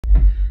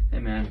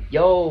man.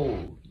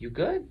 Yo, you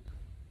good?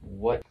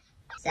 What?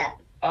 What's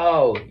up?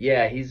 Oh,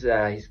 yeah, he's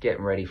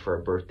getting ready for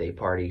a birthday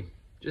party.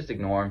 Just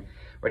ignore him.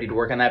 Ready to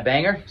work on that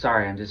banger?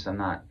 Sorry, I'm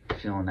not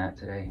feeling that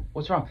today.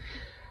 What's wrong?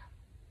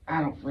 I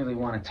don't really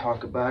want to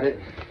talk about it.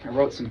 I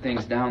wrote some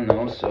things down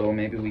though, so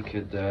maybe we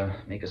could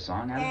make a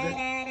song out of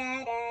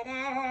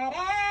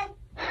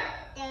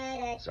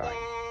it. Sorry.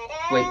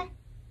 Wait.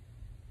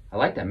 I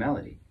like that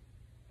melody.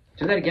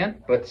 Do that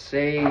again, but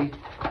say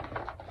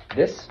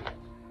this.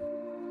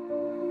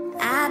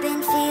 I've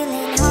been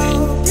feeling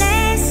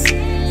hopeless.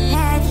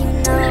 Have you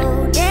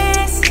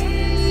noticed?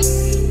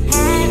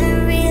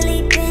 Haven't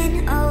really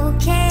been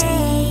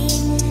okay.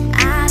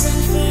 I've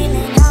been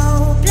feeling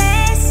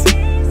hopeless.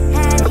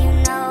 Have you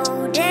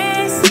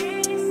noticed?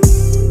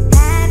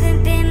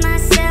 Haven't been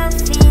myself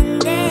in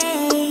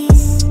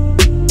days.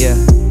 Yeah.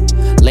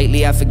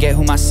 Lately I forget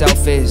who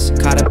myself is.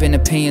 Caught up in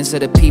opinions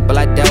of the people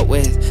I dealt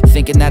with,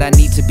 thinking that I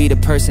need to be the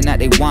person that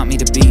they want me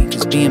to be,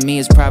 'cause being me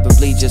is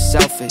probably just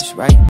selfish, right?